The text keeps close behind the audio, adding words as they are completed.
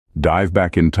Dive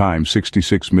back in time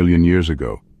 66 million years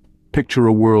ago. Picture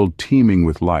a world teeming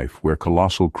with life where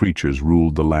colossal creatures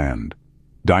ruled the land.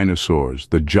 Dinosaurs,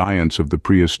 the giants of the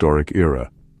prehistoric era.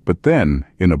 But then,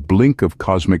 in a blink of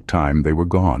cosmic time, they were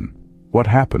gone. What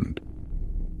happened?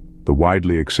 The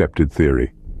widely accepted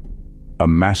theory. A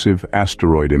massive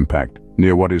asteroid impact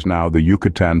near what is now the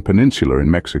Yucatan Peninsula in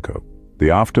Mexico.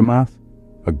 The aftermath?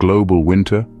 A global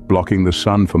winter, blocking the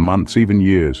sun for months, even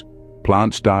years.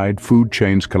 Plants died, food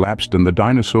chains collapsed, and the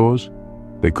dinosaurs?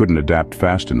 They couldn't adapt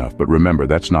fast enough, but remember,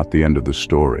 that's not the end of the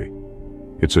story.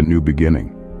 It's a new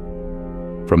beginning.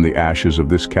 From the ashes of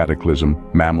this cataclysm,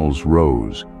 mammals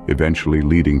rose, eventually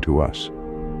leading to us.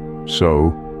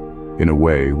 So, in a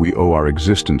way, we owe our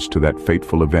existence to that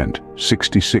fateful event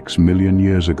 66 million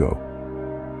years ago.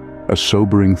 A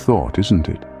sobering thought, isn't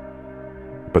it?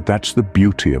 But that's the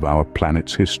beauty of our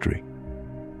planet's history.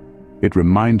 It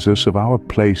reminds us of our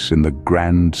place in the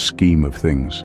grand scheme of things.